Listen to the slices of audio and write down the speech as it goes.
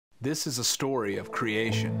This is a story of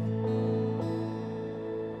creation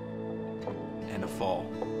and a fall.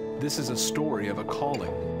 This is a story of a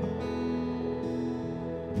calling.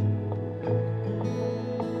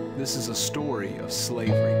 This is a story of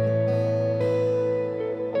slavery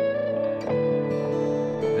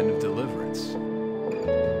and of deliverance.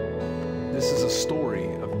 This is a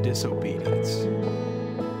story of disobedience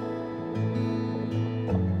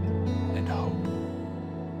and hope.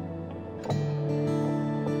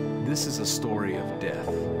 This is a story of death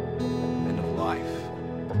and of life.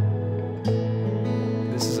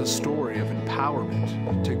 This is a story of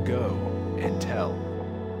empowerment to go and tell.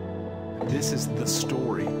 This is the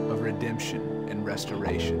story of redemption and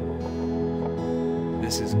restoration.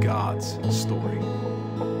 This is God's story.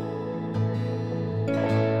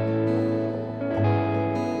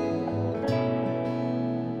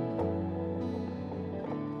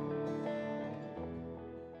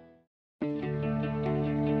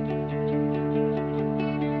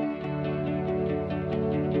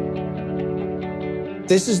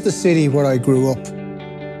 This is the city where I grew up.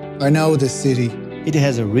 I know this city. It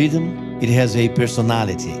has a rhythm, it has a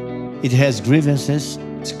personality. It has grievances,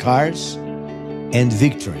 scars, and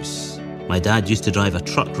victories. My dad used to drive a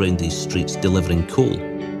truck round these streets delivering coal.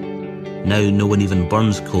 Now no one even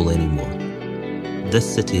burns coal anymore.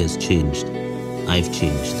 This city has changed. I've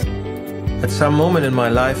changed. At some moment in my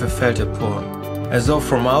life I felt a pull, as though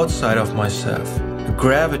from outside of myself, a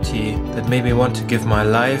gravity that made me want to give my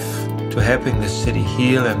life to helping this city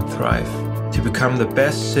heal and thrive, to become the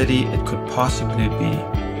best city it could possibly be.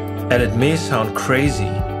 And it may sound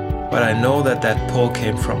crazy, but I know that that pull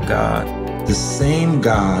came from God. The same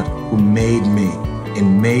God who made me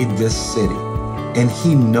and made this city, and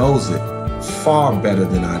He knows it far better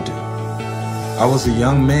than I do. I was a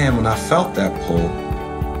young man when I felt that pull,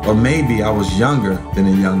 or maybe I was younger than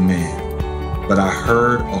a young man, but I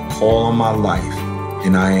heard a call on my life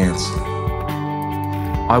and I answered.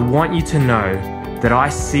 I want you to know that I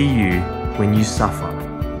see you when you suffer.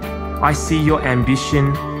 I see your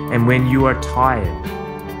ambition, and when you are tired,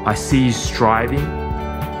 I see you striving,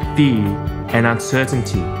 fear, and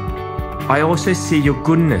uncertainty. I also see your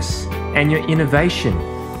goodness and your innovation.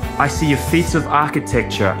 I see your feats of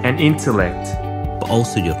architecture and intellect. But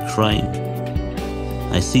also your crime.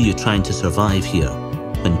 I see you trying to survive here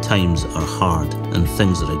when times are hard and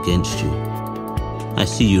things are against you. I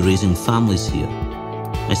see you raising families here.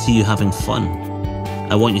 I see you having fun.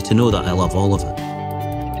 I want you to know that I love all of it.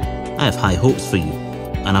 I have high hopes for you,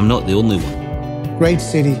 and I'm not the only one. Great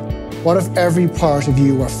city, what if every part of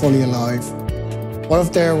you were fully alive? What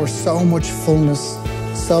if there were so much fullness,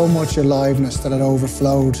 so much aliveness that it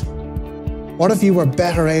overflowed? What if you were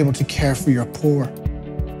better able to care for your poor,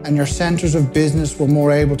 and your centers of business were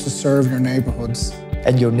more able to serve your neighborhoods?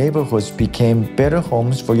 And your neighborhoods became better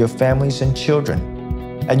homes for your families and children.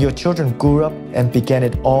 And your children grew up and began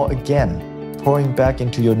it all again, pouring back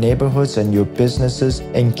into your neighborhoods and your businesses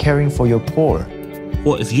and caring for your poor.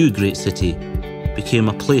 What if you, great city, became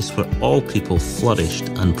a place where all people flourished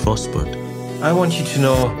and prospered? I want you to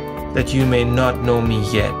know that you may not know me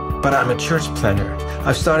yet, but I'm a church planner.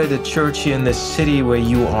 I've started a church here in this city where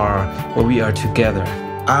you are, where we are together.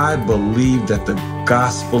 I believe that the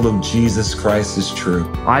gospel of Jesus Christ is true.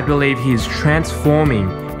 I believe He is transforming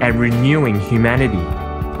and renewing humanity.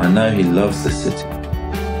 I know He loves the city.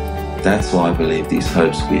 That's why I believe these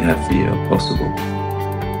hopes we have for you are possible.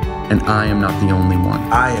 And I am not the only one.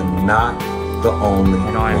 I am not the only one.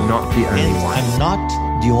 And I am not the only one. I'm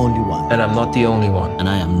not the only one. And I'm not the only one. And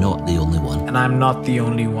I am not the only one. And I'm not the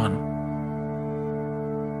only one.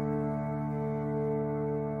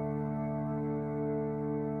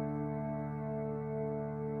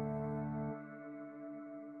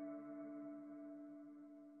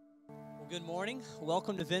 Good morning.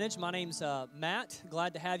 Welcome to Vintage. My name's Matt.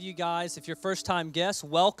 Glad to have you guys. If you're first-time guests,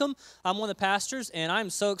 welcome. I'm one of the pastors, and I'm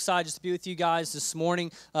so excited just to be with you guys this morning.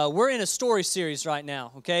 We're in a story series right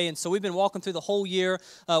now, okay? And so we've been walking through the whole year.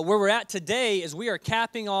 Where we're at today is we are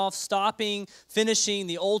capping off, finishing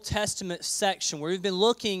the Old Testament section where we've been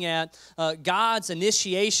looking at God's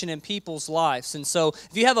initiation in people's lives. And so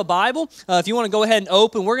if you have a Bible, if you want to go ahead and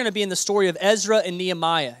open, we're going to be in the story of Ezra and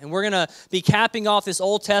Nehemiah. And we're going to be capping off this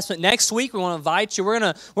Old Testament. Next week, we want to invite you. We're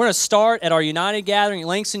going to start at our United Gathering at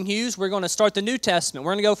Langston Hughes. We're going to start the New Testament.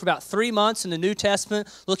 We're going to go for about 3 months in the New Testament,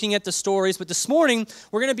 looking at the stories. But this morning,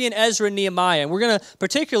 we're going to be in Ezra and Nehemiah. And we're going to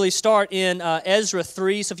particularly start in Ezra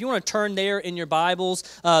 3. So if you want to turn there in your Bibles,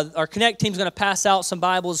 our Connect team is going to pass out some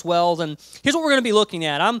Bibles as well. Then here's what we're going to be looking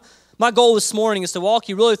at. My goal this morning is to walk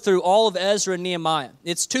you really through all of Ezra and Nehemiah.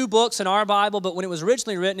 It's 2 books in our Bible, but when it was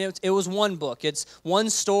originally written, it was 1 book. It's one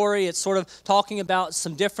story. It's sort of talking about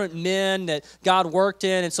some different men that God worked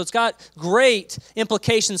in, and so it's got great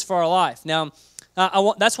implications for our life. Now,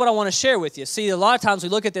 that's what I want to share with you. See, a lot of times we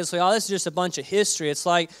look at this, like, oh, this is just a bunch of history. It's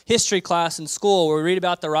like history class in school where we read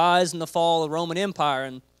about the rise and the fall of the Roman Empire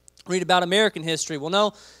and read about American history. Well,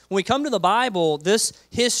 no, when we come to the Bible, this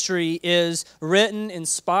history is written,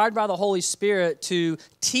 inspired by the Holy Spirit to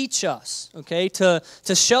teach us, okay, to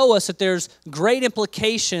show us that there's great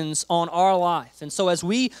implications on our life. And so as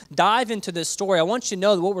we dive into this story, I want you to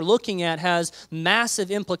know that what we're looking at has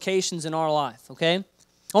massive implications in our life, okay?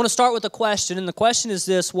 I want to start with a question, and the question is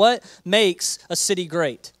this: what makes a city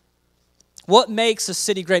great? What makes a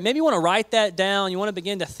city great? Maybe you want to write that down. You want to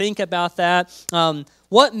begin to think about that.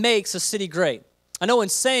 What makes a city great? I know in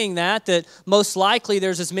saying that most likely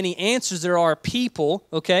there's as many answers as there are people,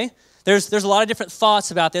 okay? There's a lot of different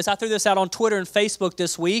thoughts about this. I threw this out on Twitter and Facebook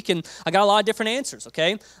this week, and I got a lot of different answers,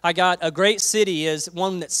 okay? I got a great city is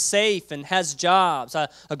one that's safe and has jobs.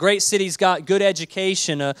 A great city's got good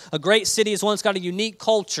education. A great city is one that's got a unique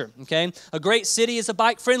culture, okay? A great city is a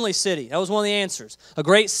bike-friendly city. That was one of the answers. A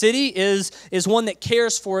great city is one that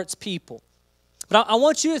cares for its people. But I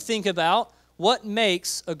want you to think about what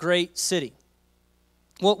makes a great city.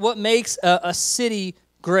 What makes a city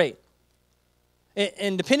great?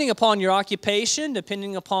 And depending upon your occupation,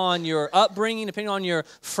 depending upon your upbringing, depending on your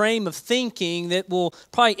frame of thinking, that will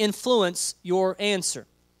probably influence your answer.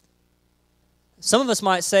 Some of us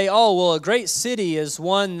might say, oh, well, a great city is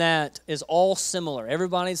one that is all similar.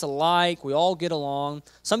 Everybody's alike. We all get along.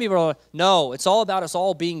 Some people are, no, it's all about us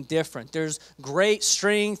all being different. There's great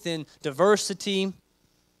strength in diversity.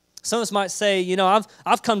 Some of us might say, you know,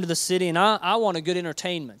 I've come to the city and I want a good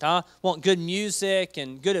entertainment. I want good music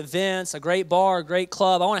and good events, a great bar, a great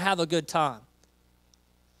club. I want to have a good time.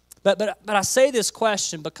 But I say this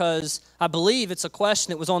question because I believe it's a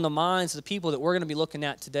question that was on the minds of the people that we're going to be looking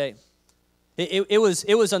at today. It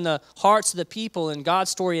was on the hearts of the people in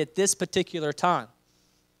God's story at this particular time.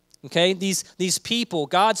 Okay, these people,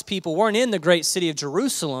 God's people, weren't in the great city of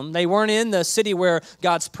Jerusalem. They weren't in the city where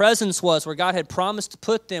God's presence was, where God had promised to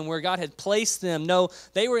put them, where God had placed them. No,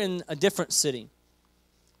 they were in a different city.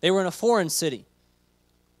 They were in a foreign city.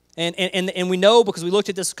 And we know, because we looked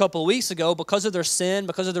at this a couple of weeks ago, because of their sin,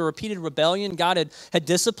 because of their repeated rebellion, God had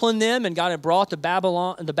disciplined them, and God had brought the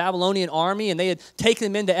Babylonian army, and they had taken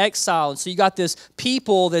them into exile. And so you got this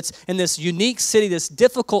people that's in this unique city, this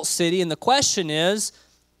difficult city, and the question is,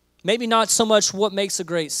 maybe not so much what makes a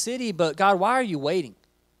great city, but God, why are you waiting?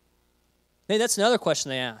 Maybe that's another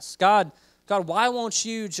question they ask. God, why won't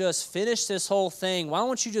you just finish this whole thing? Why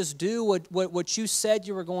won't you just do what you said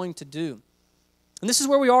you were going to do? And this is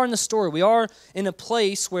where we are in the story. We are in a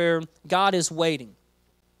place where God is waiting.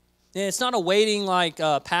 And it's not a waiting like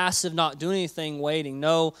passive, not doing anything waiting.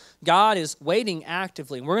 No, God is waiting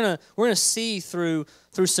actively. And we're gonna see through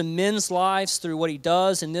some men's lives, through what he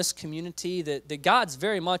does in this community, that God's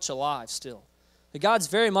very much alive still. That God's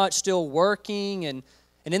very much still working, and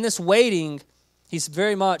in this waiting, he's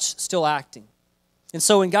very much still acting. And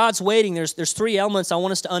so in God's waiting, there's 3 elements I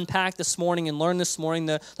want us to unpack this morning and learn this morning.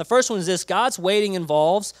 The first one is this: God's waiting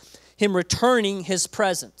involves him returning his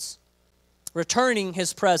presence. Returning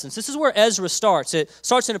his presence. This is where Ezra starts. It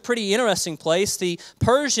starts in a pretty interesting place. The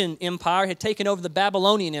Persian Empire had taken over the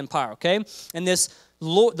Babylonian Empire, okay? And this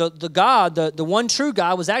Lord, the God, the one true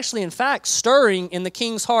God, was actually, in fact, stirring in the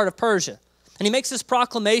king's heart of Persia. And he makes this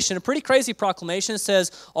proclamation, a pretty crazy proclamation. It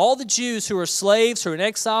says, all the Jews who are slaves, who are in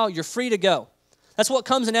exile, you're free to go. That's what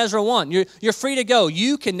comes in Ezra 1. You're free to go.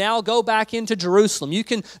 You can now go back into Jerusalem. You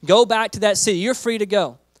can go back to that city. You're free to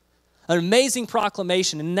go. An amazing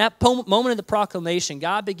proclamation. In that moment of the proclamation,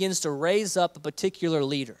 God begins to raise up a particular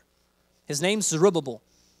leader. His name's Zerubbabel.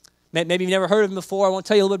 Maybe you've never heard of him before. I want to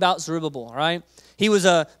tell you a little bit about Zerubbabel, all right? He was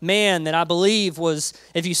a man that I believe was,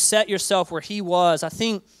 if you set yourself where he was, I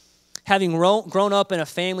think having grown up in a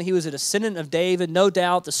family, he was a descendant of David. No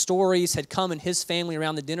doubt the stories had come in his family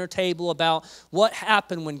around the dinner table about what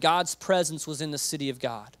happened when God's presence was in the city of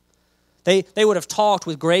God. They would have talked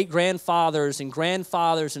with great-grandfathers and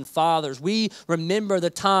grandfathers and fathers. We remember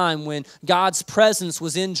the time when God's presence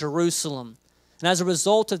was in Jerusalem. And as a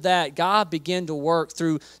result of that, God began to work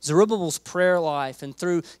through Zerubbabel's prayer life and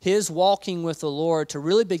through his walking with the Lord to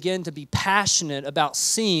really begin to be passionate about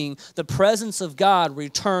seeing the presence of God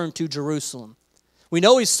return to Jerusalem. We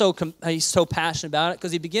know he's so passionate about it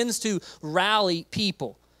because he begins to rally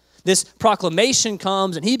people. This proclamation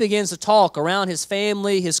comes, and he begins to talk around his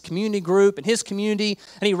family, his community group, and his community,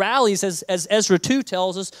 and he rallies, as Ezra 2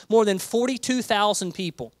 tells us, more than 42,000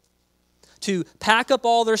 people. to pack up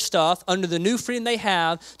all their stuff under the new freedom they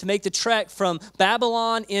have to make the trek from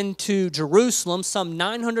Babylon into Jerusalem, some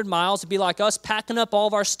 900 miles. It'd be like us packing up all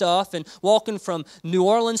of our stuff and walking from New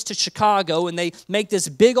Orleans to Chicago, and they make this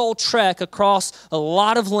big old trek across a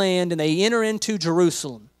lot of land, and they enter into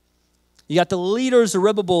Jerusalem. You got the leader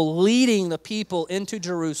Zerubbabel leading the people into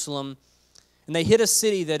Jerusalem, and they hit a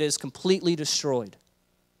city that is completely destroyed.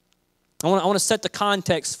 I want to set the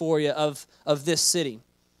context for you of this city.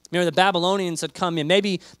 Remember, the Babylonians had come in.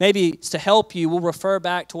 Maybe to help you, we'll refer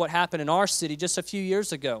back to what happened in our city just a few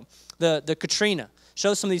years ago, the Katrina.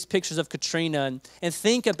 Show some of these pictures of Katrina and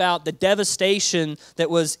think about the devastation that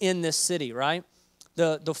was in this city, right?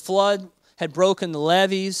 The flood had broken the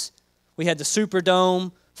levees. We had the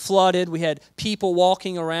Superdome flooded. We had people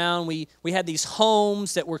walking around. We had these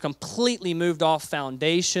homes that were completely moved off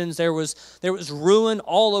foundations. There was ruin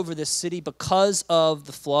all over this city because of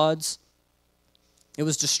the floods. It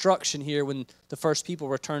was destruction here when the first people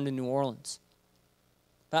returned to New Orleans.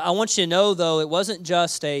 But I want you to know, though, it wasn't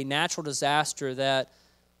just a natural disaster that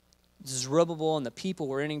Zerubbabel and the people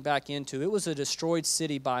were entering back into. It was a destroyed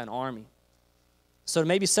city by an army. So to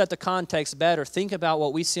maybe set the context better, think about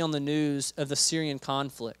what we see on the news of the Syrian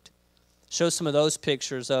conflict. Show some of those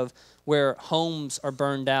pictures of where homes are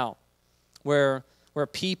burned out, where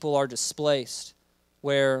people are displaced,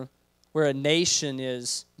 where a nation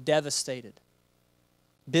is devastated.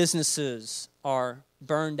 Businesses are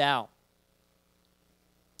burned out.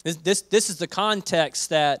 This is the context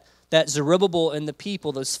that Zerubbabel and the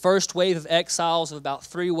people, this first wave of exiles of about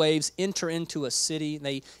 3 waves, enter into a city.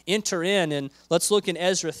 They enter in, and let's look in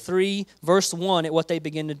Ezra 3, verse 1 at what they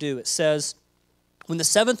begin to do. It says, when the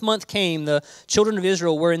 7th month came, the children of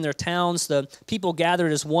Israel were in their towns. The people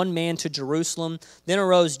gathered as one man to Jerusalem. Then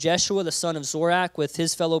arose Jeshua, the son of Zorach, with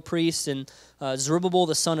his fellow priests, and Zerubbabel,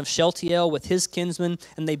 the son of Shealtiel, with his kinsmen.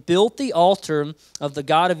 And they built the altar of the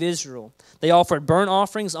God of Israel. They offered burnt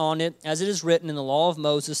offerings on it, as it is written in the law of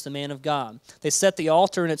Moses, the man of God. They set the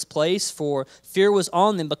altar in its place, for fear was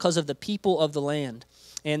on them because of the people of the land.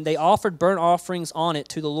 And they offered burnt offerings on it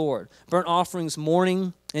to the Lord, burnt offerings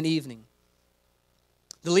morning and evening.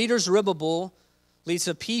 The leader Zerubbabel leads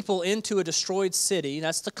the people into a destroyed city.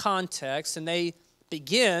 That's the context, and they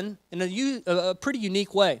begin in a pretty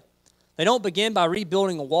unique way. They don't begin by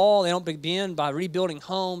rebuilding a wall. They don't begin by rebuilding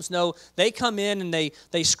homes. No, they come in and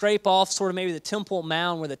they scrape off sort of maybe the temple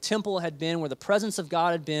mound where the temple had been, where the presence of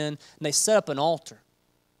God had been, and they set up an altar.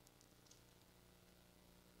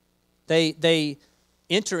 They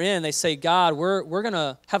enter in, they say, God, we're going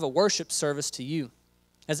to have a worship service to you.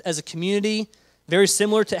 As a community, very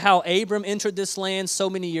similar to how Abram entered this land so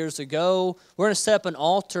many years ago, we're going to set up an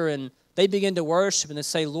altar, and they begin to worship, and they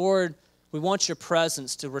say, Lord, we want your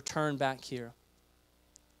presence to return back here.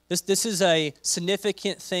 This is a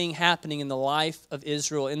significant thing happening in the life of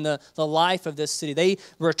Israel, in the life of this city. They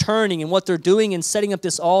returning, and what they're doing in setting up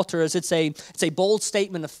this altar is it's a bold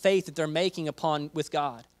statement of faith that they're making with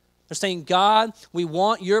God. They're saying, God, we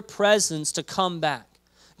want your presence to come back.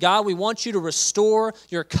 God, we want you to restore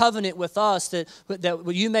your covenant with us that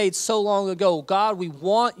you made so long ago. God, we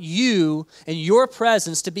want you and your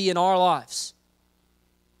presence to be in our lives.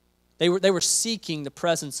 They were seeking the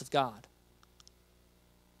presence of God.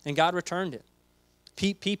 And God returned it.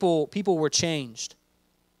 People were changed.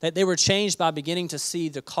 They were changed by beginning to see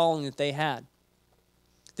the calling that they had.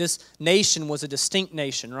 This nation was a distinct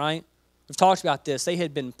nation, right? We've talked about this. They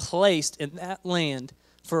had been placed in that land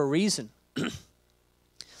for a reason.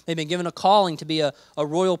 They'd been given a calling to be a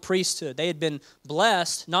royal priesthood. They had been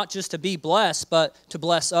blessed, not just to be blessed, but to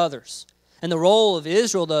bless others. And the role of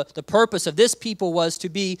Israel, the purpose of this people was to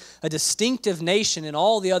be a distinctive nation in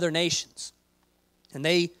all the other nations. And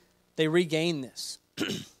they regain this.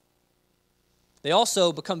 They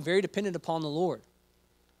also become very dependent upon the Lord.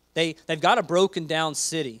 They've got a broken down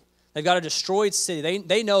city. They've got a destroyed city.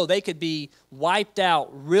 They know they could be wiped out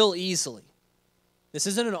real easily. This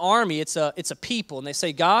isn't an army, it's a people. And they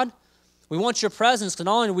say, God, we want your presence, because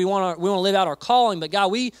not only do we want to live out our calling, but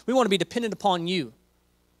God, we want to be dependent upon you.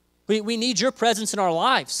 We need your presence in our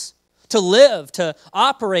lives to live, to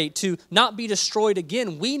operate, to not be destroyed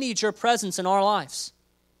again. We need your presence in our lives.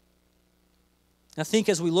 I think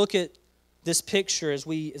as we look at this picture, as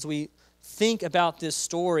we think about this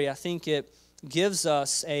story, I think it gives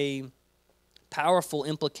us a powerful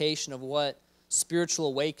implication of what spiritual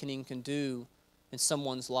awakening can do in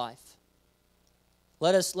someone's life.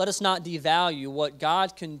 Let us not devalue what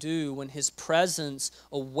God can do when his presence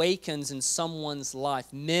awakens in someone's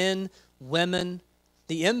life. Men, women,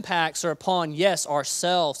 the impacts are upon, yes,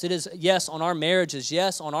 ourselves. It is, yes, on our marriages,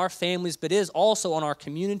 yes, on our families, but it is also on our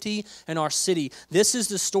community and our city. This is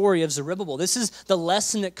the story of Zerubbabel. This is the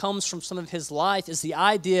lesson that comes from some of his life, is the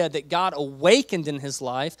idea that God awakened in his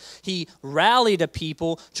life. He rallied a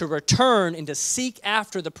people to return and to seek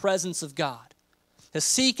after the presence of God. To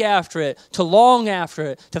seek after it, to long after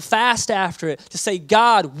it, to fast after it, to say,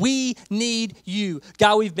 God, we need you.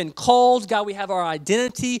 God, we've been called. God, we have our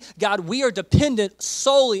identity. God, we are dependent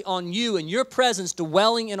solely on you and your presence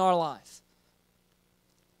dwelling in our life.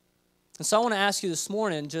 And so I want to ask you this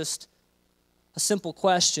morning just a simple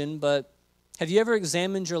question, but have you ever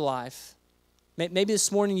examined your life? Maybe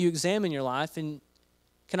this morning you examine your life, and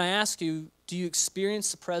can I ask you, do you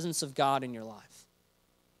experience the presence of God in your life?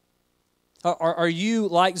 Are you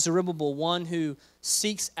like Zerubbabel, one who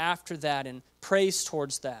seeks after that and prays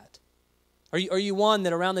towards that? Are you one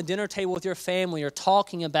that around the dinner table with your family are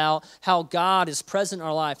talking about how God is present in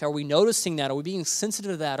our life? Are we noticing that? Are we being sensitive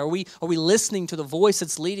to that? Are we listening to the voice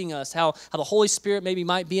that's leading us? How the Holy Spirit maybe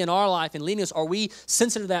might be in our life and leading us? Are we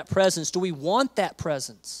sensitive to that presence? Do we want that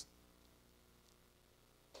presence?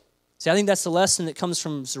 See, I think that's the lesson that comes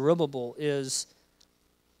from Zerubbabel, is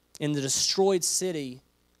in the destroyed city,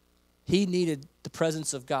 he needed the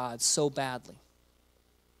presence of God so badly.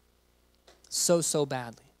 So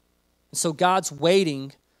badly. And so God's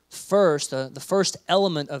waiting first, the first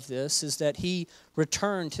element of this is that he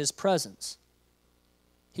returned his presence.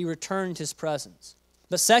 He returned his presence.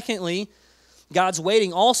 But secondly, God's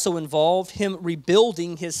waiting also involved him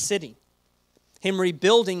rebuilding his city. Him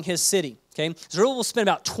rebuilding his city. Okay? Zerubbabel spent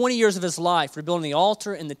about 20 years of his life rebuilding the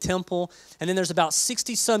altar and the temple. And then there's about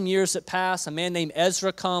 60-some years that pass. A man named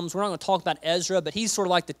Ezra comes. We're not going to talk about Ezra, but he's sort of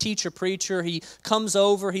like the teacher-preacher. He comes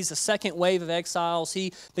over. He's the second wave of exiles.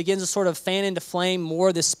 He begins to sort of fan into flame more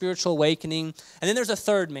of this spiritual awakening. And then there's a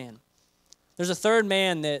third man. There's a third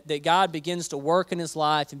man that God begins to work in his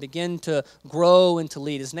life and begin to grow and to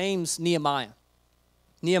lead. His name's Nehemiah.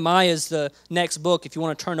 Nehemiah is the next book, if you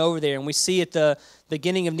want to turn over there. And we see at the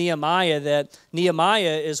beginning of Nehemiah that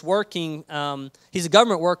Nehemiah is working, he's a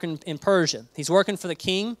government worker in Persia. He's working for the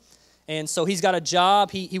king, and so he's got a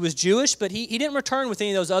job. He was Jewish, but he didn't return with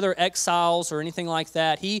any of those other exiles or anything like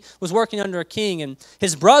that. He was working under a king, and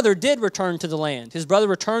his brother did return to the land. His brother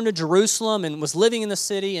returned to Jerusalem and was living in the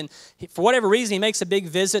city, and for whatever reason, he makes a big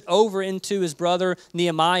visit over into his brother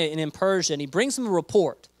Nehemiah in Persia, and he brings him a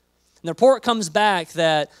report. And the report comes back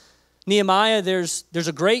that Nehemiah, there's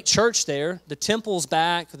a great church there. The temple's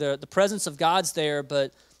back. The presence of God's there.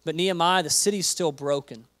 But Nehemiah, the city's still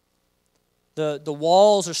broken. The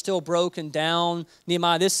walls are still broken down.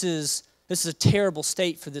 Nehemiah, this is a terrible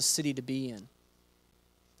state for this city to be in. In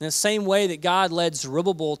the same way that God led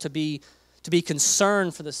Zerubbabel to be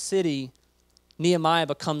concerned for the city, Nehemiah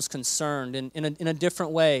becomes concerned in a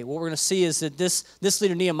different way. What we're going to see is that this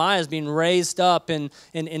leader Nehemiah is being raised up and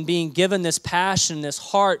being given this passion, this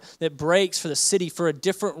heart that breaks for the city for a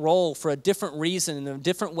different role, for a different reason, in a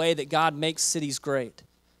different way that God makes cities great.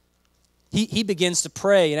 He begins to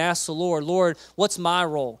pray and ask the Lord, what's my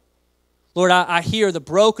role? Lord, I hear the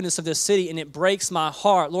brokenness of this city, and it breaks my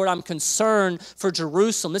heart. Lord, I'm concerned for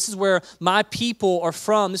Jerusalem. This is where my people are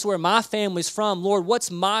from. This is where my family's from. Lord, what's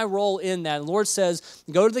my role in that? And the Lord says,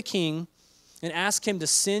 go to the king and ask him to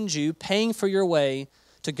send you, paying for your way,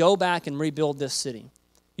 to go back and rebuild this city.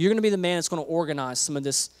 You're going to be the man that's going to organize some of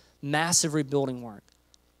this massive rebuilding work.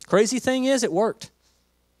 Crazy thing is, it worked.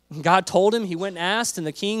 God told him, he went and asked, and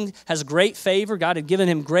the king has great favor. God had given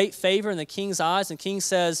him great favor in the king's eyes, and the king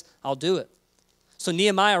says, I'll do it. So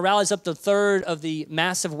Nehemiah rallies up the third of the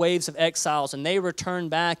massive waves of exiles, and they return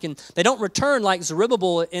back. And they don't return like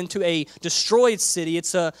Zerubbabel into a destroyed city.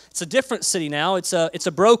 It's a different city now. It's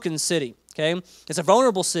a broken city, okay? It's a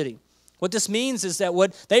vulnerable city. What this means is that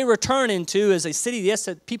what they return into is a city, yes,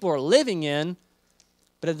 that people are living in,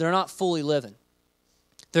 but they're not fully living.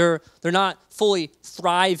 They're not fully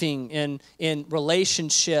thriving in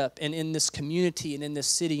relationship and in this community and in this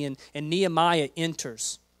city. And Nehemiah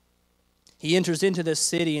enters. He enters into this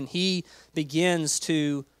city and he begins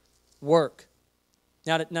to work.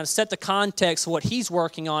 Now to set the context of what he's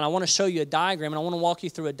working on, I want to show you a diagram, and I want to walk you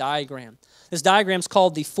through a diagram. This diagram is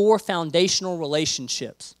called the 4 foundational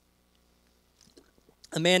relationships.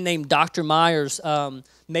 A man named Dr. Myers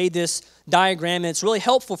made this diagram, and it's really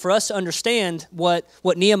helpful for us to understand what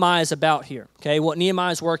Nehemiah is about here, okay, what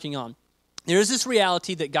Nehemiah is working on. There is this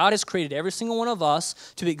reality that God has created every single one of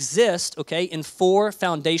us to exist, okay, in 4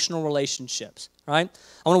 foundational relationships, right?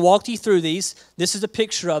 I want to walk you through these. This is a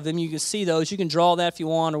picture of them. You can see those. You can draw that if you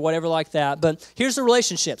want or whatever like that. But here's the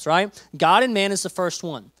relationships, right? God and man is the first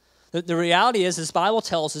one. The reality is, as the Bible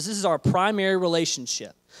tells us, this is our primary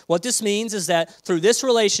relationship. What this means is that through this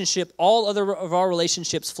relationship, all other of our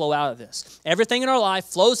relationships flow out of this. Everything in our life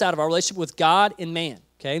flows out of our relationship with God and man.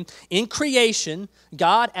 Okay? In creation,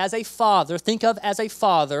 God as a father, think of as a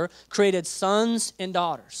father, created sons and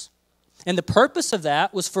daughters. And the purpose of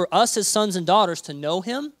that was for us as sons and daughters to know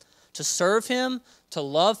him, to serve him, to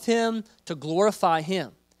love him, to glorify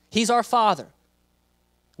him. He's our father.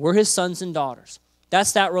 We're his sons and daughters.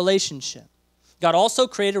 That's that relationship. God also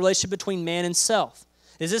created a relationship between man and self.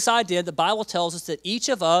 It's this idea, the Bible tells us that each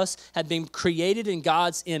of us have been created in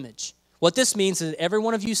God's image. What this means is that every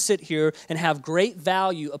one of you sit here and have great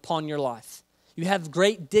value upon your life. You have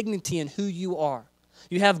great dignity in who you are.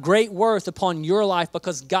 You have great worth upon your life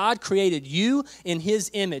because God created you in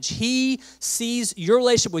his image. He sees your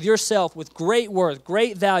relationship with yourself with great worth,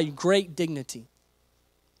 great value, great dignity.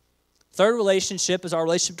 Third relationship is our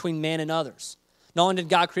relationship between man and others. Not only did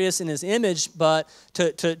God create us in his image, but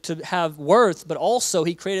to have worth, but also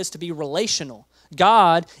he created us to be relational.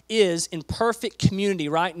 God is in perfect community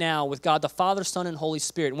right now with God the Father, Son, and Holy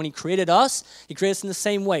Spirit. When he created us in the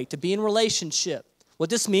same way, to be in relationship. What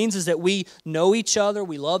this means is that we know each other,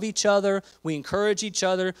 we love each other, we encourage each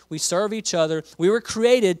other, we serve each other. We were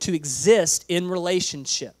created to exist in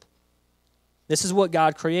relationship. This is what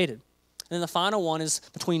God created. And then the final one is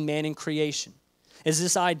between man and creation. Is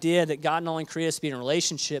this idea that God not only created us to be in a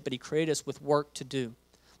relationship, but he created us with work to do.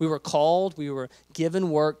 We were called, we were given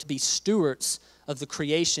work to be stewards of the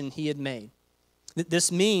creation he had made.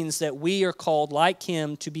 This means that we are called, like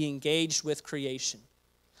him, to be engaged with creation,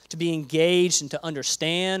 to be engaged and to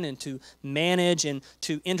understand and to manage and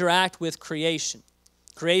to interact with creation.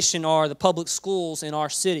 Creation are the public schools in our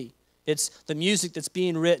city. It's the music that's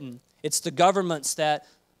being written. It's the governments that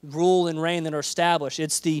rule and reign that are established.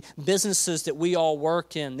 It's the businesses that we all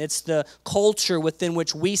work in. It's the culture within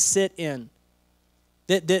which we sit in.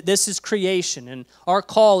 This is creation, and our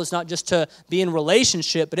call is not just to be in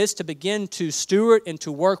relationship, but it's to begin to steward and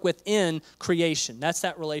to work within creation. That's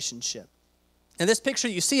that relationship. And this picture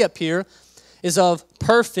you see up here is of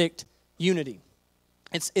perfect unity.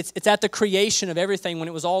 It's at the creation of everything when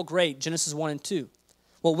it was all great, Genesis 1 and 2.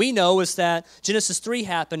 What we know is that Genesis 3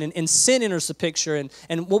 happened and sin enters the picture,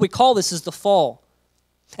 and what we call this is the fall.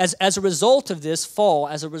 As a result of this fall,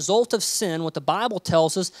 as a result of sin, what the Bible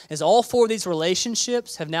tells us is all four of these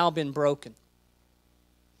relationships have now been broken.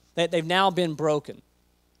 They've now been broken.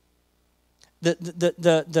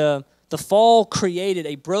 The fall created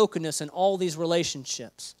a brokenness in all these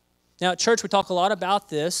relationships. Now at church we talk a lot about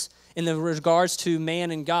this in the regards to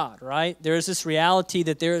man and God, right? There is this reality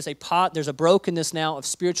that there's a brokenness now of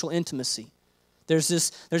spiritual intimacy. There's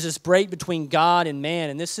this break between God and man,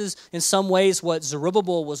 and this is in some ways what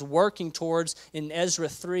Zerubbabel was working towards in Ezra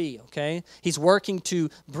 3, okay? He's working to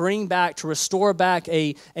restore back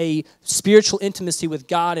a spiritual intimacy with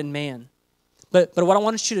God and man. But what I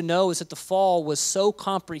want you to know is that the fall was so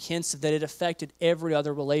comprehensive that it affected every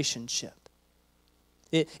other relationship.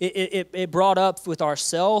 It brought up with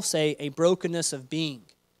ourselves a brokenness of being.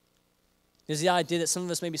 There's the idea that some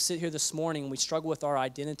of us maybe sit here this morning and we struggle with our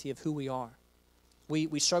identity of who we are.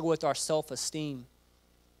 We struggle with our self-esteem.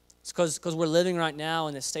 It's because we're living right now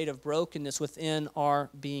in a state of brokenness within our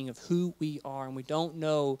being of who we are, and we don't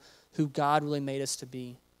know who God really made us to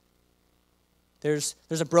be. There's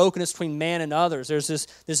a brokenness between man and others. There's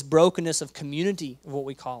this brokenness of community, of what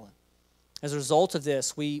we call it. As a result of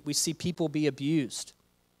this, we see people be abused.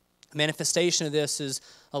 A manifestation of this is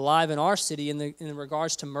alive in our city in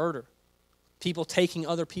regards to murder. People taking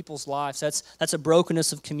other people's lives. That's a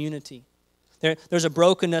brokenness of community. There's a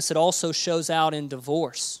brokenness that also shows out in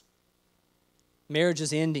divorce.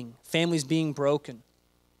 Marriages ending, families being broken.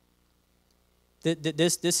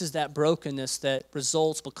 This is that brokenness that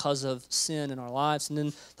results because of sin in our lives. And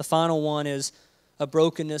then the final one is a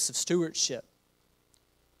brokenness of stewardship.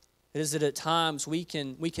 It is that at times we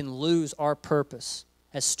can lose our purpose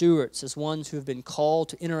as stewards, as ones who have been called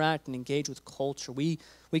to interact and engage with culture. We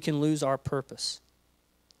can lose our purpose.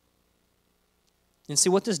 And see,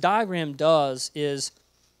 what this diagram does is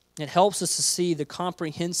it helps us to see the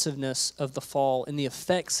comprehensiveness of the fall and the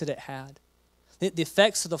effects that it had. The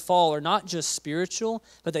effects of the fall are not just spiritual,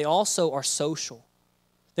 but they also are social.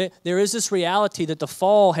 There is this reality that the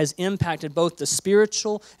fall has impacted both the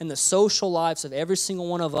spiritual and the social lives of every single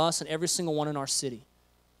one of us and every single one in our city.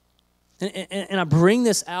 And I bring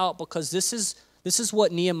this out because this is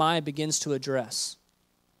what Nehemiah begins to address.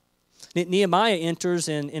 Nehemiah enters,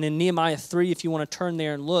 and in Nehemiah 3, if you want to turn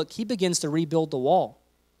there and look, he begins to rebuild the wall.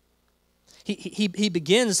 He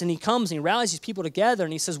begins and he comes and he rallies these people together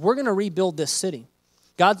and he says, we're going to rebuild this city.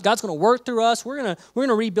 God's going to work through us. We're going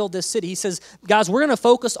to rebuild this city. He says, guys, we're going to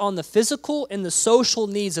focus on the physical and the social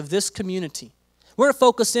needs of this community. We're going to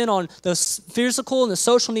focus in on the physical and the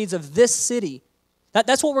social needs of this city.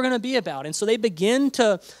 That's what we're going to be about. And so they begin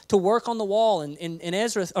to work on the wall. And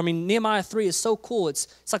Nehemiah 3 is so cool. It's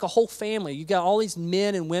like a whole family. You got all these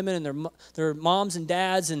men and women and their moms and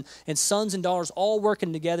dads and sons and daughters all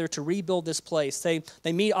working together to rebuild this place.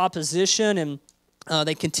 They meet opposition and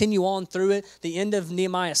they continue on through it. The end of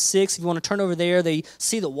Nehemiah 6, if you want to turn over there, they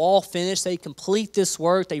see the wall finished. They complete this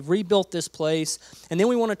work. They've rebuilt this place. And then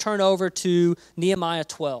we want to turn over to Nehemiah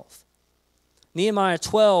 12. Nehemiah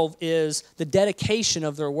 12 is the dedication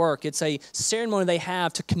of their work. It's a ceremony they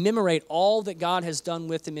have to commemorate all that God has done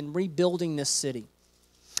with them in rebuilding this city.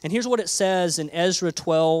 And here's what it says in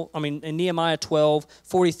in Nehemiah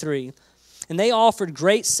 12:43. And they offered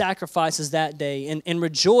great sacrifices that day and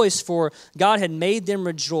rejoiced, for God had made them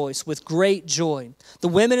rejoice with great joy. The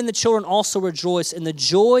women and the children also rejoiced, and the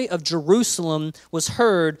joy of Jerusalem was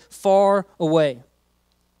heard far away.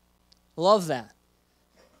 Love that.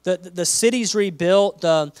 The city's rebuilt.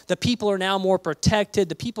 The people are now more protected.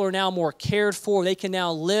 The people are now more cared for. They can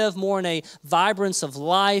now live more in a vibrance of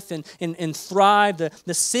life and thrive.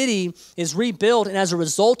 The city is rebuilt, and as a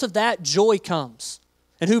result of that, joy comes.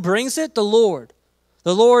 And who brings it? The Lord.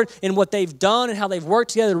 The Lord, in what they've done and how they've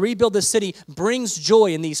worked together to rebuild this city, brings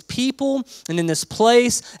joy in these people and in this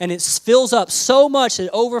place, and it fills up so much that it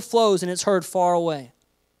overflows and it's heard far away.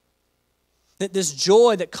 That this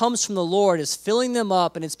joy that comes from the Lord is filling them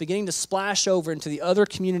up, and it's beginning to splash over into the other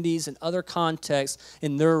communities and other contexts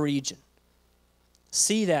in their region.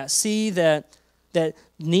 See that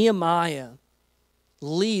Nehemiah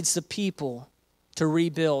leads the people to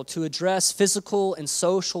rebuild, to address physical and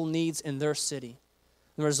social needs in their city.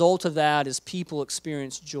 The result of that is people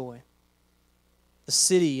experience joy. The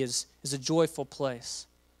city is a joyful place.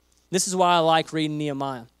 This is why I like reading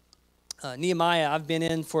Nehemiah. Nehemiah, I've been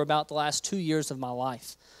in for about the last 2 years of my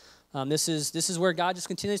life. This is where God just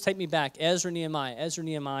continues to take me back. Ezra and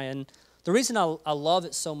Nehemiah. And the reason I love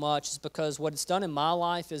it so much is because what it's done in my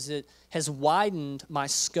life is it has widened my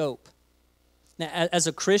scope. Now, as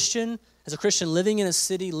a Christian living in a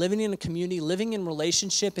city, living in a community, living in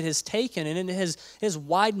relationship, it has taken and it has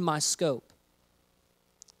widened my scope.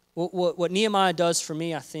 What Nehemiah does for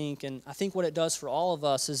me, I think, and I think what it does for all of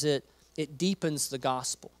us, is it deepens the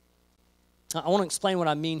gospel. I want to explain what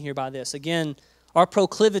I mean here by this. Again, our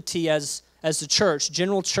proclivity as the church,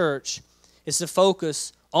 general church, is to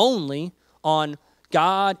focus only on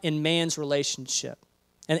God and man's relationship.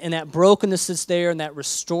 And that brokenness that's there and that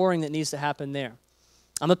restoring that needs to happen there.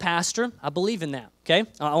 I'm a pastor. I believe in that, okay?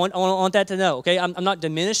 I want that to know, okay? I'm not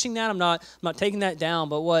diminishing that. I'm not taking that down.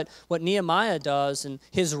 But what Nehemiah does and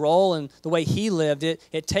his role and the way he lived,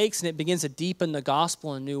 it takes and it begins to deepen the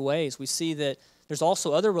gospel in new ways. We see that there's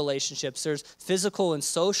also other relationships. There's physical and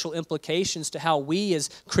social implications to how we as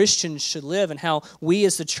Christians should live and how we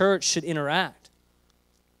as the church should interact.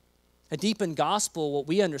 A deepened gospel, what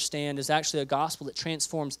we understand, is actually a gospel that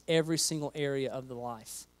transforms every single area of the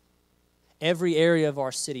life. Every area of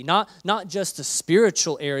our city. Not just the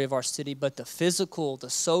spiritual area of our city, but the physical, the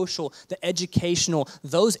social, the educational.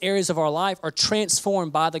 Those areas of our life are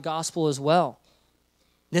transformed by the gospel as well.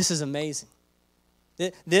 This is amazing.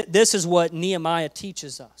 This is what Nehemiah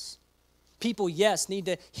teaches us. People, yes, need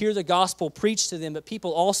to hear the gospel preached to them, but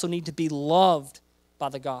people also need to be loved by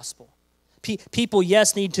the gospel. People,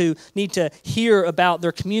 yes, need to hear about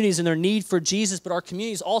their communities and their need for Jesus, but our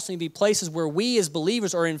communities also need to be places where we as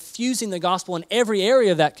believers are infusing the gospel in every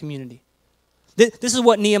area of that community. This is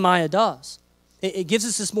what Nehemiah does. It gives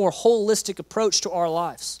us this more holistic approach to our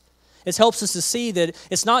lives. It helps us to see that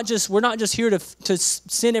we're not just here to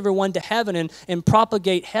send everyone to heaven and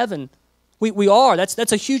propagate heaven. We are.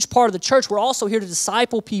 That's a huge part of the church. We're also here to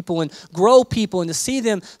disciple people and grow people and to see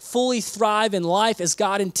them fully thrive in life as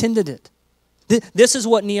God intended it. This is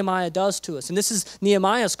what Nehemiah does to us, and this is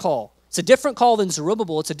Nehemiah's call. It's a different call than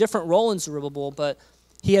Zerubbabel. It's a different role in Zerubbabel, but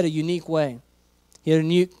he had a unique way. He had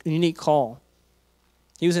a unique call.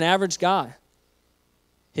 He was an average guy.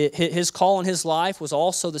 His call in his life was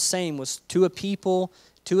also the same, was to a people,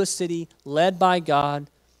 to a city, led by God.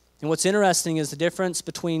 And what's interesting is the difference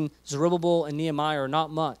between Zerubbabel and Nehemiah are not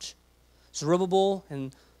much. Zerubbabel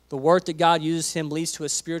and the work that God uses him leads to a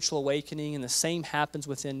spiritual awakening, and the same happens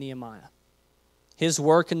within Nehemiah. His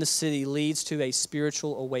work in the city leads to a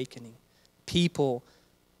spiritual awakening. People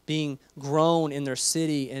being grown in their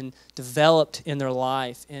city and developed in their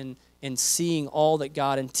life and seeing all that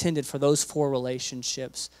God intended for those four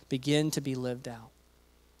relationships begin to be lived out.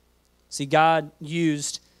 See, God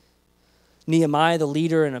used Nehemiah, the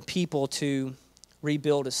leader, and a people to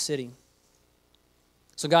rebuild his city.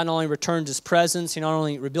 So God not only returned his presence, he not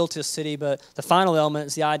only rebuilt his city, but the final element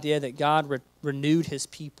is the idea that God renewed his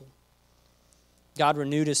people. God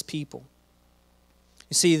renewed his people.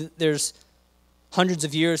 You see, there's hundreds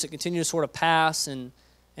of years that continue to sort of pass, and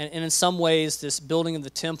in some ways, this building of the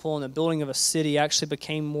temple and the building of a city actually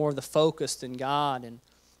became more of the focus than God. And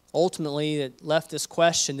ultimately, it left this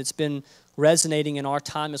question that's been resonating in our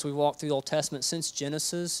time as we walk through the Old Testament since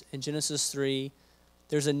Genesis. In Genesis 3,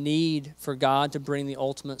 there's a need for God to bring the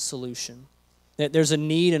ultimate solution. There's a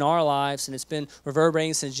need in our lives, and it's been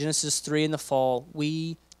reverberating since Genesis 3 in the fall.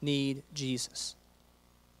 We need Jesus.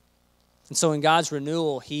 And so in God's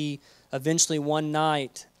renewal, he eventually one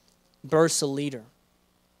night births a leader.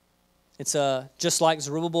 It's just like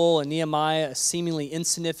Zerubbabel and Nehemiah, a seemingly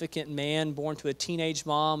insignificant man born to a teenage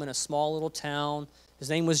mom in a small little town. His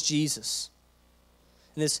name was Jesus.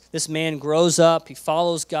 And this man grows up, he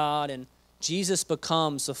follows God, and Jesus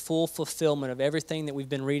becomes the full fulfillment of everything that we've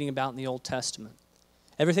been reading about in the Old Testament.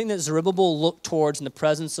 Everything that Zerubbabel looked towards in the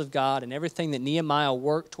presence of God and everything that Nehemiah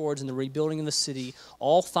worked towards in the rebuilding of the city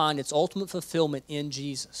all find its ultimate fulfillment in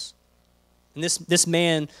Jesus. And this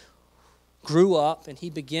man grew up and he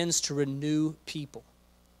begins to renew people.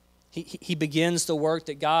 He begins the work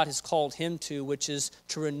that God has called him to, which is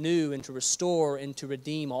to renew and to restore and to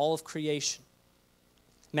redeem all of creation.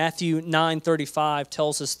 Matthew 9:35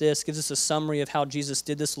 tells us this, gives us a summary of how Jesus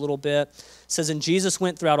did this a little bit. It says, "And Jesus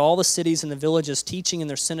went throughout all the cities and the villages, teaching in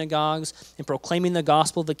their synagogues and proclaiming the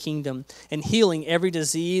gospel of the kingdom and healing every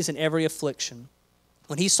disease and every affliction.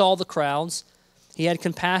 When he saw the crowds, he had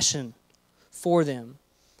compassion for them."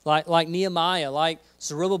 Like Nehemiah, like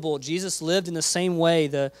Zerubbabel, Jesus lived in the same way.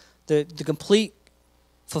 The complete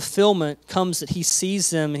fulfillment comes that he sees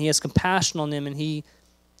them and he has compassion on them and he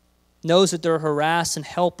knows that they're harassed and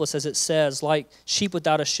helpless, as it says, like sheep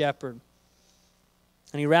without a shepherd.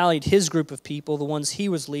 And he rallied his group of people, the ones he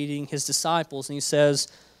was leading, his disciples, and he says,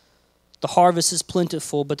 "The harvest is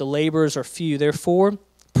plentiful, but the laborers are few. Therefore,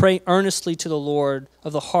 pray earnestly to the Lord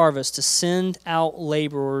of the harvest to send out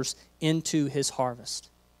laborers into his harvest."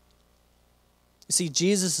 You see,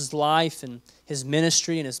 Jesus' life and his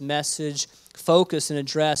ministry and his message focus and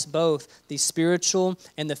address both the spiritual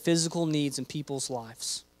and the physical needs in people's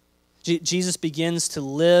lives. Jesus begins to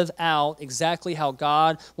live out exactly how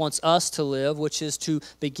God wants us to live, which is to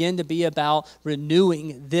begin to be about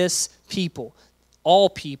renewing this people, all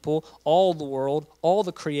the world, all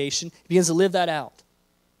the creation. He begins to live that out.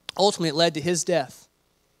 Ultimately, it led to his death.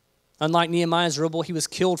 Unlike Nehemiah's Zerubbabel, he was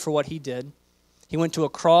killed for what he did. He went to a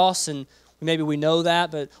cross, and maybe we know that,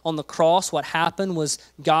 but on the cross, what happened was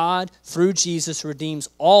God, through Jesus, redeems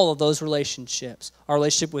all of those relationships. Our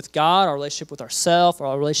relationship with God, our relationship with ourselves,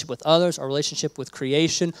 our relationship with others, our relationship with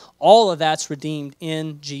creation, all of that's redeemed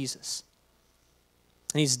in Jesus.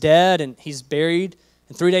 And he's dead and he's buried,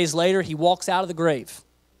 and 3 days later, he walks out of the grave.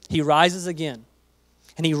 He rises again,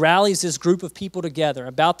 and he rallies this group of people together,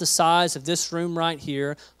 about the size of this room right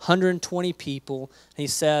here, 120 people, and he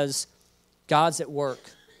says, God's at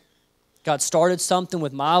work. God started something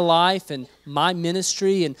with my life and my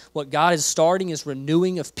ministry, and what God is starting is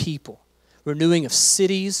renewing of people, renewing of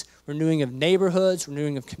cities, renewing of neighborhoods,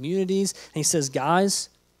 renewing of communities. And he says, guys,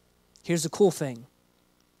 here's the cool thing.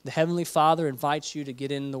 The Heavenly Father invites you to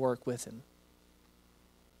get in the work with him.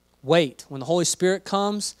 Wait, when the Holy Spirit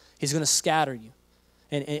comes, he's going to scatter you.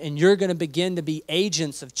 And you're going to begin to be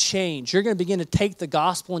agents of change. You're going to begin to take the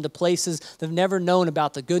gospel into places that have never known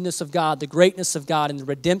about the goodness of God, the greatness of God, and the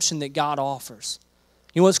redemption that God offers.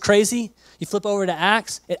 You know what's crazy? You flip over to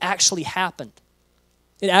Acts, it actually happened.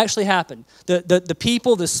 It actually happened. The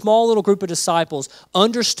people, this small little group of disciples,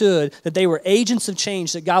 understood that they were agents of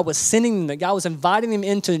change, that God was sending them, that God was inviting them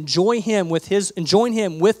in to join him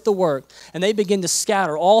with the work. And they began to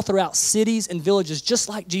scatter all throughout cities and villages, just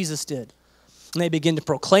like Jesus did. And they begin to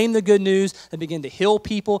proclaim the good news. They begin to heal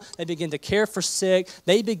people. They begin to care for sick.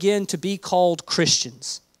 They begin to be called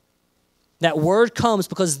Christians. That word comes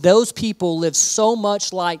because those people lived so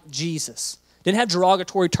much like Jesus. Didn't have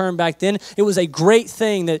derogatory term back then. It was a great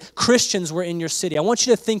thing that Christians were in your city. I want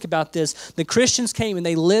you to think about this. The Christians came and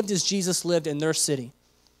they lived as Jesus lived in their city.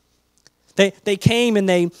 They came and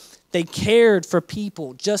they cared for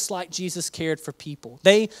people just like Jesus cared for people.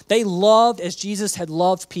 They loved as Jesus had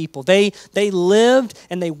loved people. They lived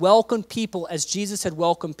and they welcomed people as Jesus had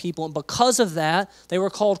welcomed people. And because of that, they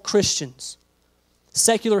were called Christians.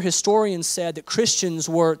 Secular historians said that Christians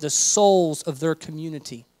were the souls of their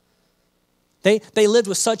community. They lived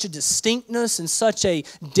with such a distinctness and such a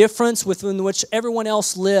difference within which everyone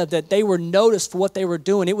else lived that they were noticed for what they were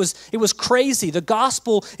doing. It was crazy. The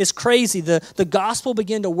gospel is crazy. The gospel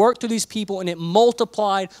began to work through these people, and it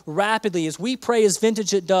multiplied rapidly. As we pray as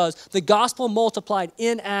Vintage it does, the gospel multiplied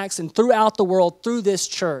in Acts and throughout the world through this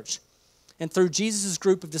church and through Jesus'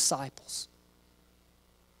 group of disciples.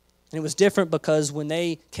 And it was different because when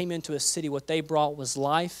they came into a city, what they brought was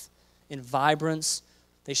life and vibrance.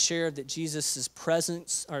 They shared that Jesus'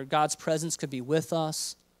 presence, or God's presence, could be with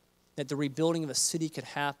us, that the rebuilding of a city could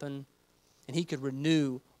happen, and he could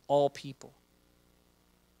renew all people.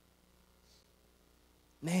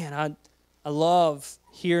 Man, I love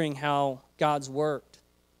hearing how God's worked.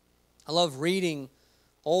 I love reading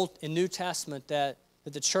Old and New Testament that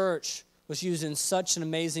the church was used in such an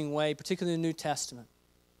amazing way, particularly in the New Testament.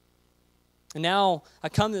 And now I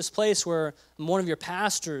come to this place where I'm one of your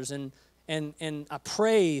pastors, and I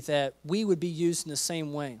pray that we would be used in the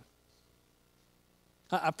same way.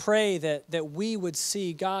 I pray that we would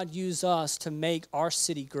see God use us to make our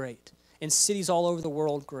city great and cities all over the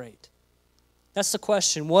world great. That's the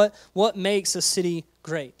question. What makes a city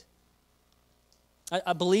great?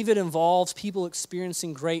 I believe it involves people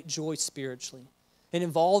experiencing great joy spiritually. It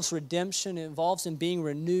involves redemption. It involves in being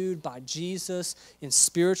renewed by Jesus in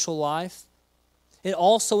spiritual life. It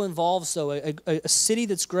also involves, though, a city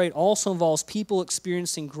that's great also involves people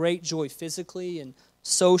experiencing great joy physically and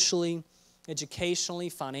socially, educationally,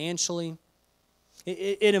 financially.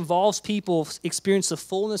 It involves people experience the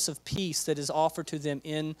fullness of peace that is offered to them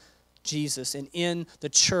in Jesus and in the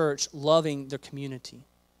church loving their community.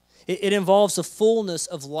 It involves the fullness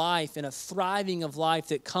of life and a thriving of life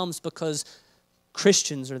that comes because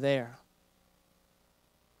Christians are there.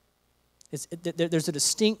 There's a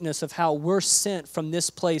distinctness of how we're sent from this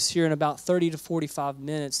place here in about 30 to 45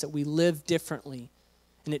 minutes, that we live differently,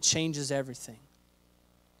 and it changes everything.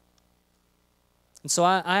 And so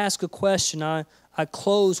I ask a question. I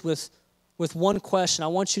close with one question I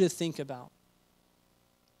want you to think about.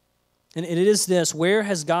 And it is this: where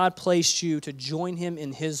has God placed you to join him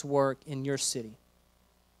in his work in your city?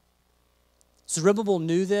 Zerubbabel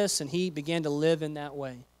knew this, and he began to live in that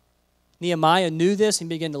way. Nehemiah knew this and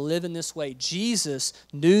began to live in this way. Jesus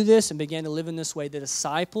knew this and began to live in this way. The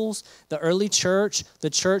disciples, the early church, the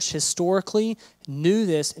church historically knew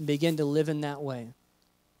this and began to live in that way.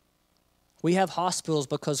 We have hospitals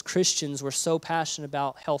because Christians were so passionate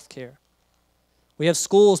about health care. We have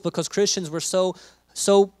schools because Christians were so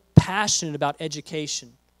passionate about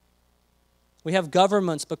education. We have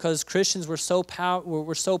governments because Christians were so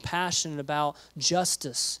passionate about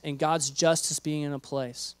justice and God's justice being in a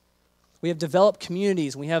place. We have developed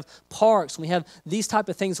communities, we have parks, we have these type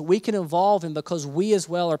of things we can involve in because we as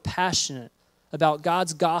well are passionate about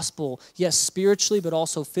God's gospel, yes, spiritually, but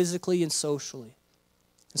also physically and socially.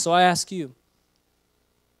 And so I ask you,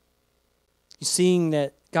 seeing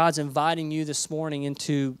that God's inviting you this morning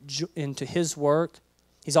into his work,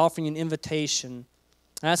 he's offering you an invitation.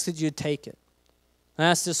 I ask that you'd take it. I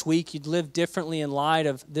ask this week you'd live differently in light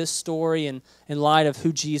of this story and in light of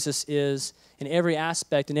who Jesus is in every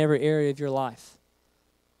aspect, in every area of your life.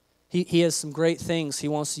 He has some great things he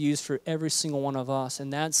wants to use for every single one of us,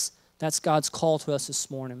 and that's God's call to us this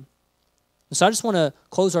morning. And so I just want to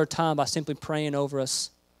close our time by simply praying over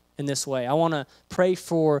us in this way. I want to pray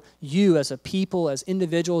for you as a people, as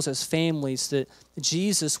individuals, as families, that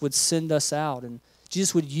Jesus would send us out and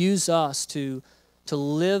Jesus would use us to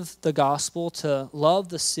live the gospel, to love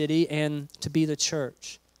the city, and to be the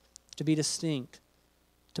church, to be distinct,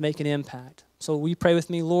 to make an impact. So will you pray with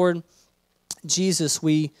me? Lord Jesus,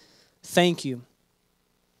 we thank you.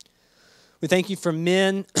 We thank you for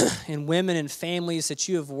men and women and families that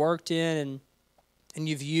you have worked in and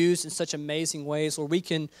you've used in such amazing ways. Lord, we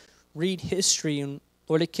can read history, and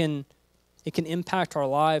Lord, it can impact our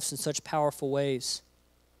lives in such powerful ways.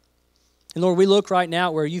 And Lord, we look right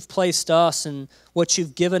now where you've placed us and what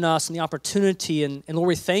you've given us and the opportunity. And Lord,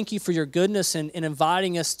 we thank you for your goodness and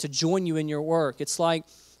inviting us to join you in your work. It's like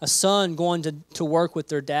a son going to work with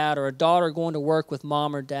their dad, or a daughter going to work with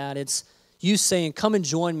mom or dad. It's you saying, come and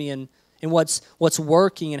join me in what's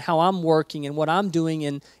working and how I'm working and what I'm doing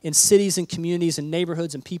in cities and communities and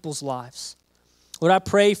neighborhoods and people's lives. Lord, I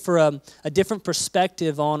pray for a different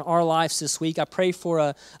perspective on our lives this week. I pray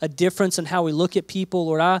for a difference in how we look at people.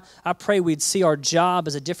 Lord, I pray we'd see our job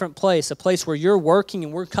as a different place, a place where you're working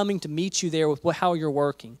and we're coming to meet you there with how you're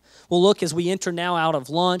working. We'll look as we enter now out of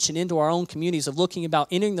lunch and into our own communities, of looking about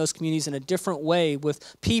entering those communities in a different way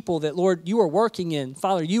with people that, Lord, you are working in.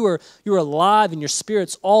 Father, you are alive in your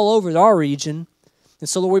spirits all over our region. And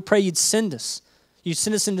so, Lord, we pray you'd send us. You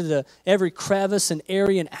sent us into every crevice and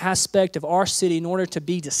area and aspect of our city in order to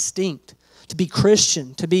be distinct, to be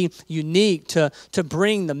Christian, to be unique, to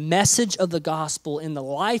bring the message of the gospel in the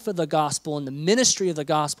life of the gospel and the ministry of the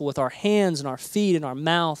gospel with our hands and our feet and our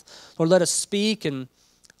mouth. Lord, let us speak and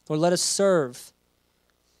Lord, let us serve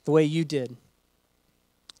the way you did.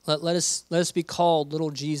 Let us be called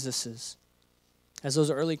little Jesuses, as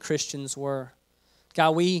those early Christians were.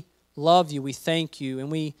 God, we love you, we thank you,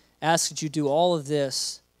 and we ask that you do all of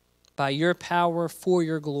this by your power, for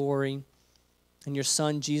your glory, in your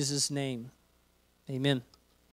Son Jesus' name. Amen.